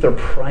don't think they're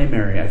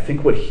primary. I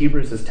think what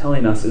Hebrews is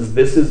telling us is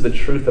this is the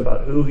truth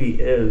about who he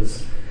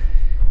is.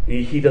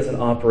 He doesn't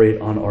operate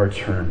on our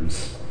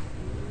terms.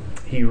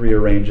 He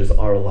rearranges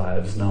our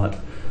lives, not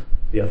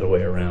the other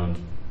way around.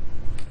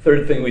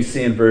 Third thing we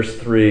see in verse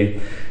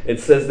 3, it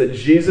says that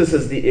Jesus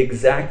is the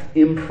exact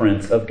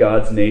imprint of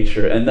God's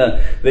nature. And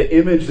the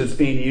image that's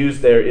being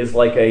used there is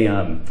like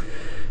a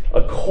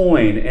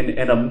coin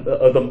and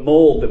the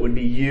mold that would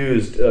be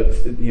used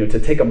to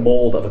take a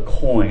mold of a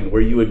coin,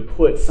 where you would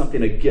put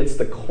something against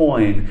the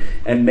coin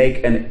and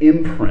make an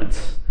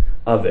imprint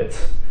of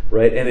it.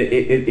 Right? And it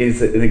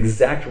is an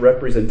exact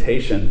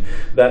representation.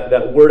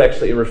 That word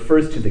actually, it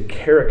refers to the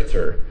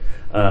character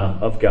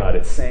of God.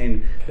 It's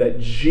saying that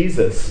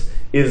Jesus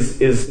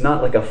is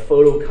not like a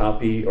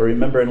photocopy, or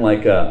remember in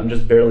I'm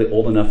just barely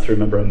old enough to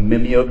remember a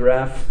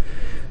mimeograph.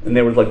 And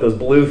they were like those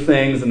blue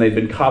things, and they've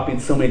been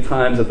copied so many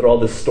times that they're all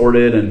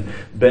distorted and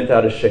bent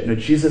out of shape. No,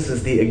 Jesus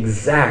is the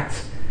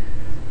exact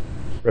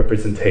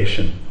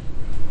representation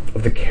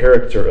of the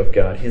character of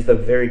God. He's the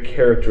very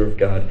character of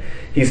God.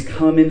 He's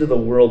come into the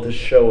world to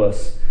show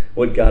us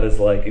what God is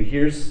like. And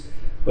here's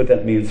what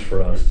that means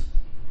for us.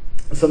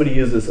 Somebody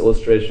used this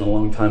illustration a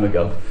long time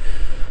ago.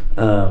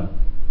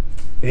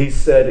 He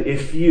said,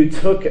 if you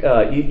took,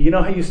 you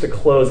know how you used to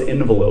close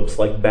envelopes,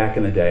 like back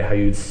in the day, how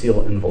you'd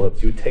seal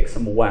envelopes? You would take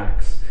some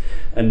wax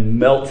and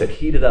melt it,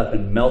 heat it up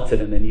and melt it,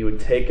 and then you would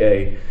take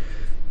a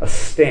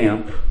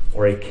stamp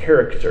or a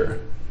character,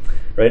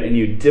 right? And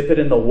you dip it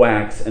in the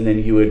wax, and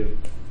then you would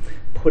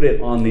put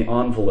it on the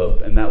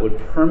envelope, and that would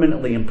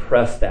permanently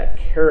impress that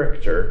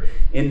character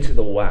into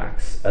the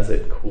wax as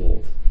it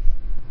cooled.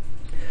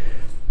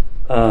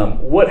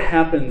 What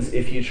happens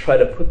if you try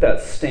to put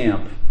that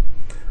stamp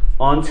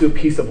onto a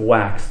piece of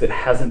wax that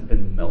hasn't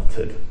been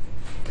melted?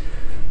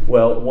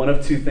 Well, one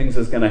of two things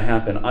is going to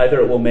happen.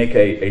 Either it will make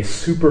a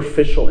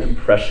superficial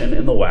impression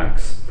in the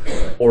wax,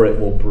 or it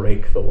will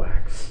break the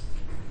wax.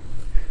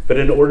 But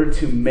in order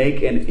to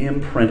make an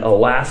imprint, a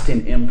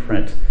lasting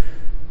imprint,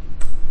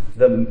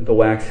 the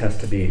wax has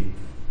to be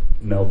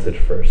melted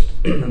first.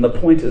 And the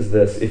point is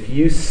this: if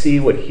you see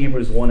what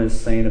Hebrews 1 is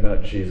saying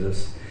about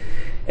Jesus,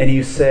 and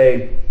you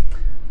say,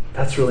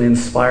 that's really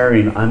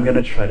inspiring, I'm going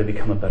to try to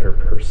become a better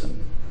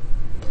person,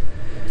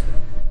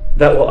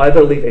 that will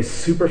either leave a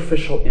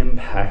superficial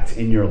impact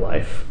in your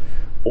life,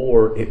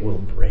 or it will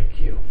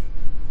break you.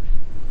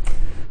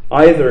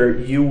 Either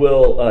you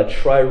will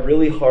try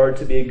really hard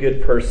to be a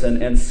good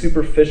person, and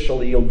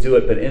superficially you'll do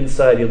it, but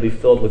inside you'll be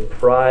filled with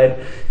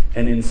pride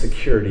and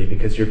insecurity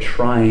because you're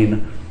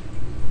trying,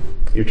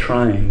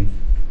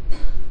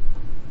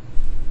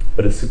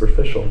 but it's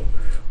superficial.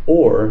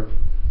 Or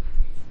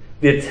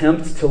the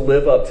attempt to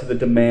live up to the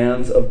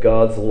demands of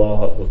God's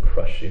law will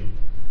crush you.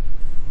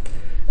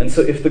 And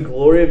so if the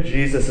glory of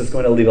Jesus is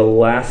going to leave a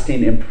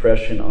lasting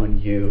impression on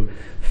you,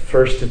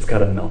 first it's got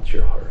to melt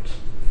your heart.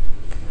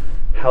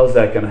 How's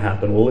that going to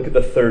happen? We'll look at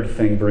the third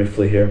thing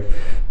briefly here.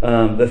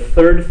 The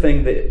third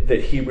thing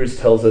that Hebrews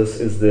tells us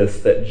is this: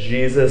 that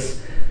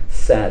Jesus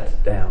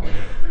sat down.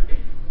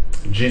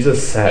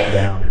 Jesus sat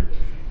down.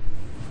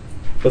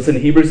 Listen,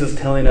 Hebrews is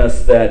telling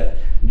us that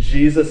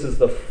Jesus is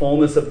the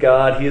fullness of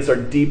God. He is our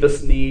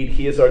deepest need.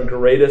 He is our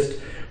greatest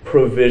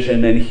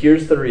provision. And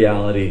here's the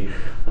reality.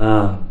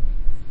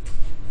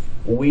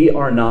 We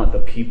are not the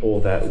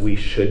people that we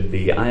should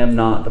be. I am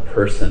not the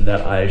person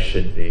that I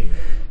should be.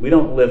 We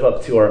don't live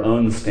up to our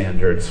own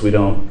standards. We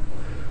don't,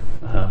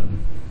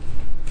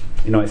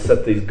 I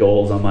set these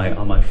goals on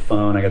my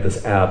phone. I got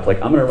this app, I'm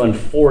going to run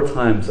 4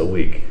 times a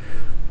week.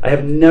 I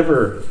have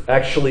never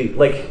actually,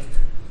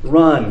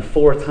 run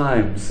 4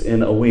 times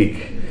in a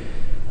week.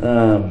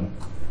 At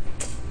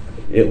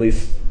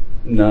least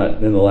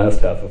not in the last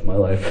half of my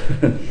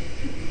life.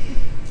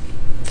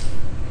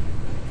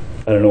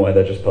 I don't know why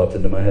that just popped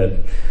into my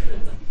head.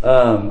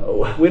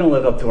 We don't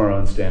live up to our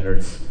own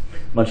standards,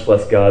 much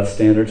less God's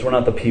standards. We're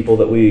not the people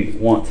that we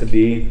want to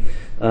be.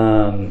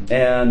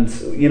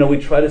 We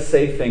try to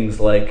say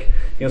things like,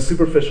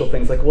 superficial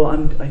things like, well,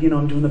 I'm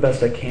doing the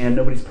best I can.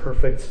 Nobody's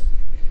perfect.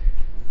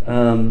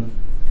 Listen,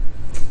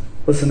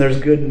 there's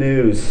good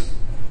news.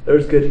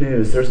 There's good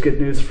news. There's good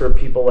news for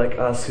people like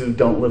us who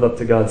don't live up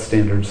to God's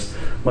standards,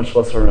 much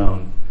less our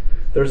own.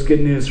 There's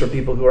good news for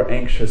people who are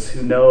anxious,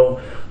 who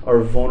know our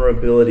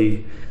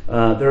vulnerability.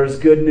 There is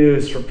good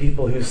news for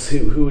people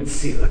who would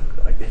see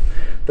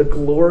the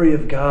glory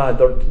of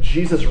God,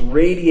 Jesus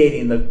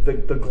radiating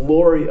the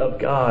glory of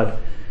God.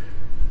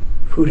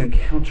 Who would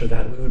encounter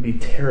that? We would be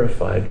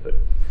terrified. But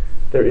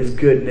there is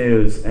good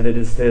news, and it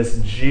is this: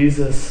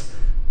 Jesus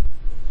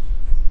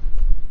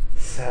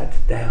sat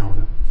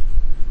down.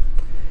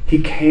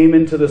 He came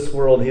into this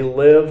world. He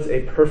lived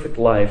a perfect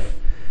life.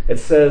 It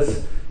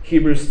says,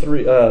 Hebrews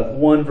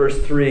 1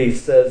 verse 3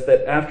 says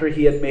that after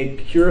he had made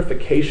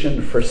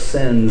purification for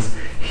sins,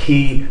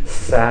 he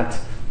sat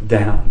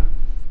down.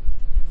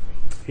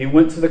 He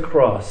went to the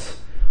cross.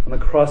 On the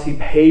cross, he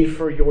paid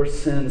for your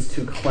sins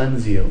to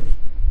cleanse you.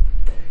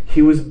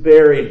 He was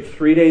buried.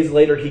 3 days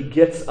later, he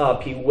gets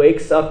up. He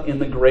wakes up in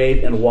the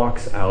grave and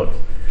walks out.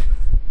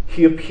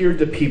 He appeared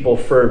to people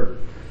for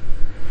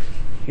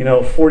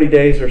 40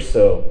 days or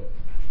so.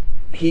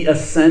 He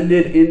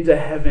ascended into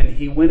heaven.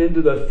 He went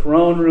into the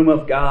throne room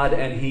of God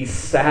and he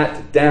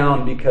sat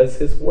down because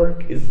his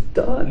work is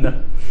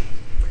done.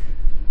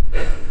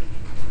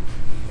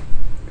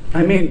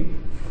 I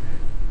mean,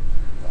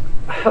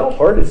 how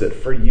hard is it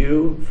for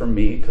you, for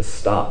me, to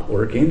stop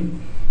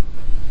working?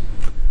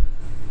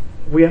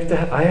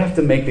 I have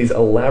to make these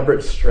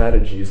elaborate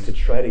strategies to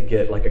try to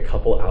get like a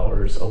couple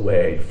hours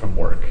away from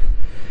work.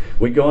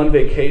 We go on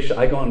vacation.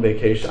 I go on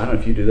vacation. I don't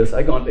know if you do this.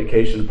 I go on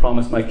vacation and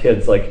promise my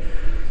kids,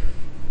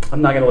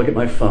 I'm not going to look at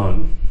my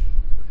phone.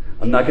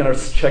 I'm not going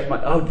to check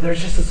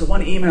there's just this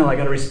one email I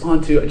got to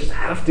respond to. I just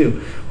have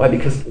to. Why?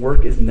 Because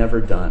work is never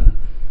done.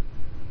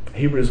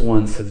 Hebrews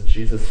 1 says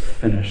Jesus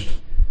finished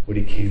what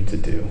he came to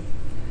do.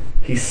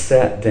 He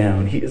sat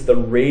down. He is the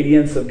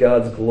radiance of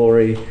God's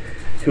glory,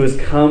 who has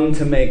come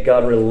to make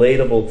God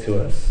relatable to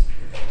us.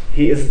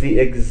 He is the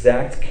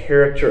exact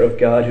character of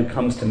God who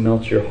comes to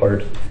melt your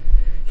heart.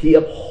 He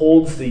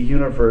upholds the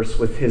universe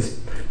with his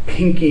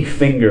pinky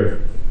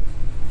finger.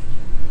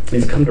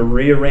 He's come to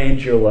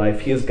rearrange your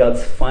life. He is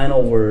God's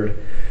final word,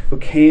 who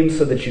came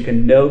so that you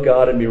can know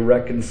God and be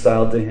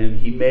reconciled to him.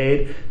 He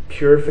made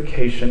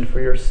purification for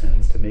your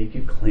sins to make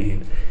you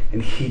clean,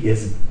 and he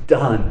is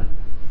done.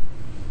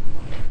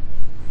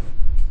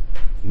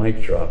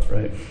 Mic drop,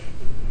 right?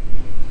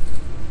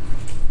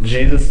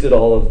 Jesus did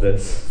all of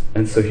this,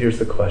 and so here's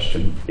the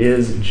question: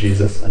 is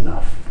Jesus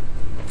enough?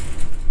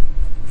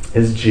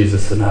 Is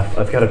Jesus enough?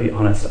 I've got to be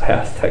honest, I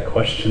asked that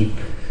question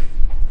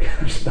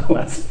the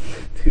last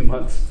 2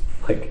 months,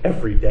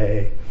 every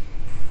day,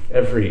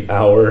 every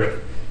hour.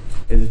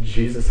 Is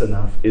Jesus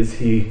enough? Is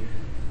he?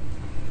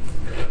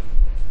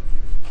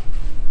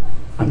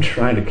 I'm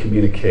trying to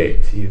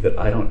communicate to you that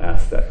I don't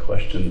ask that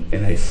question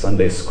in a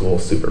Sunday school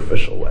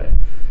superficial way.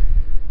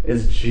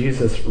 Is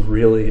Jesus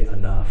really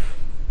enough?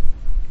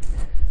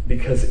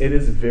 Because it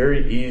is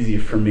very easy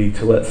for me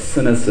to let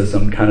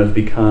cynicism kind of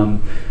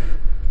become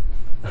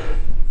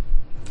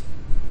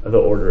the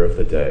order of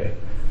the day.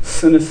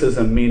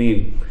 Cynicism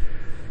meaning,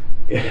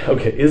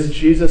 okay, is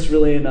Jesus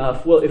really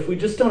enough? Well, if we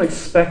just don't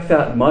expect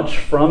that much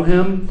from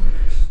him,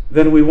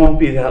 then we won't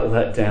be that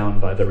let down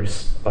by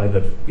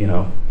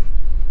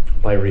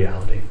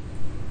reality.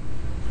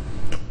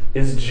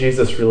 Is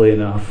Jesus really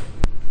enough?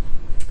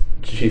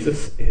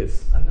 Jesus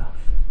is enough.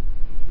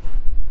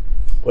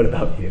 What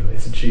about you?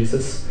 Is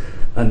Jesus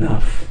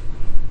enough?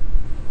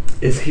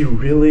 Is he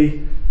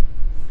really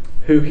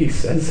who he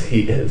says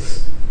he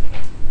is?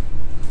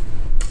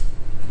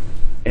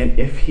 And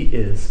if he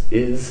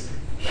is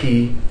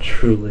he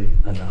truly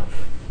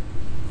enough?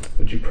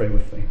 Would you pray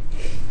with me?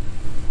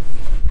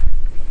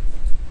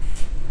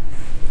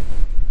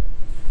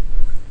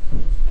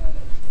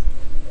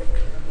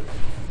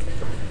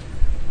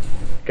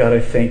 God, I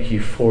thank you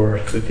for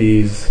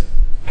these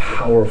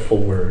powerful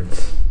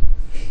words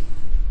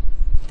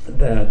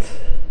that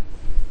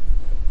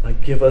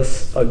give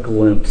us a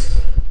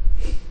glimpse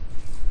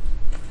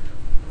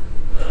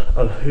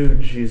of who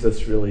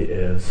Jesus really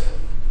is.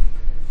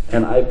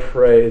 And I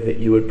pray that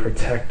you would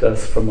protect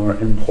us from our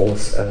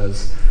impulse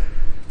as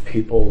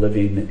people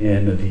living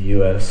in the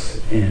U.S.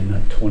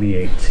 in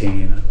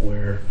 2018,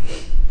 where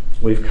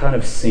we've kind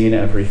of seen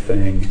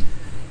everything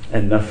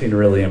and nothing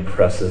really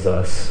impresses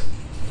us.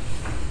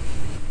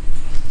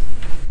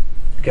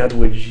 God,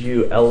 would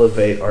you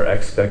elevate our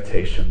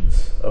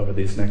expectations over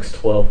these next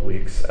 12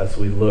 weeks as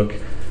we look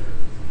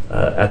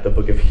at the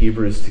book of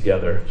Hebrews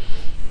together?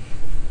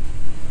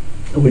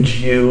 Would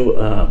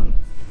you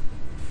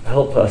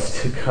help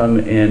us to come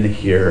in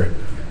here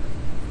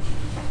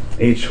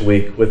each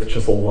week with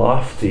just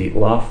lofty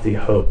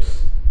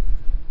hopes,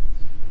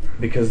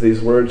 because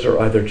these words are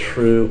either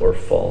true or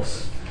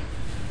false,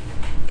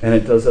 and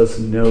it does us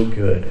no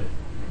good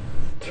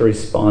to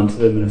respond to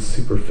them in a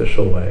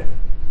superficial way.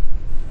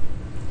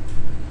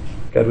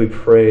 God, we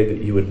pray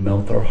that you would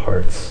melt our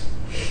hearts,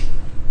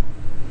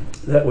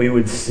 that we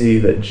would see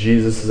that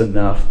Jesus is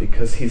enough,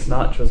 because he's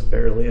not just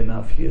barely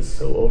enough. He is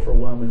so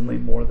overwhelmingly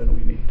more than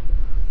we need.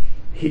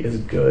 He is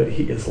good.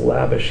 He is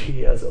lavish.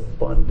 He is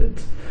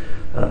abundant.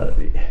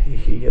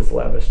 He has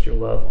lavished your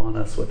love on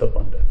us with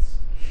abundance.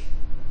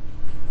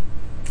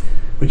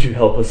 Would you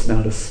help us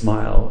now to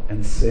smile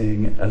and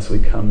sing as we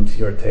come to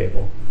your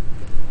table?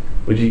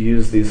 Would you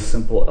use these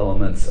simple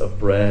elements of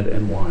bread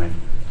and wine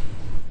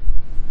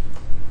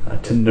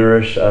to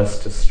nourish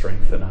us, to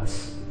strengthen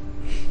us,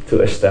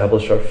 to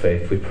establish our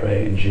faith, we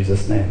pray in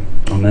Jesus' name.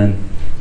 Amen.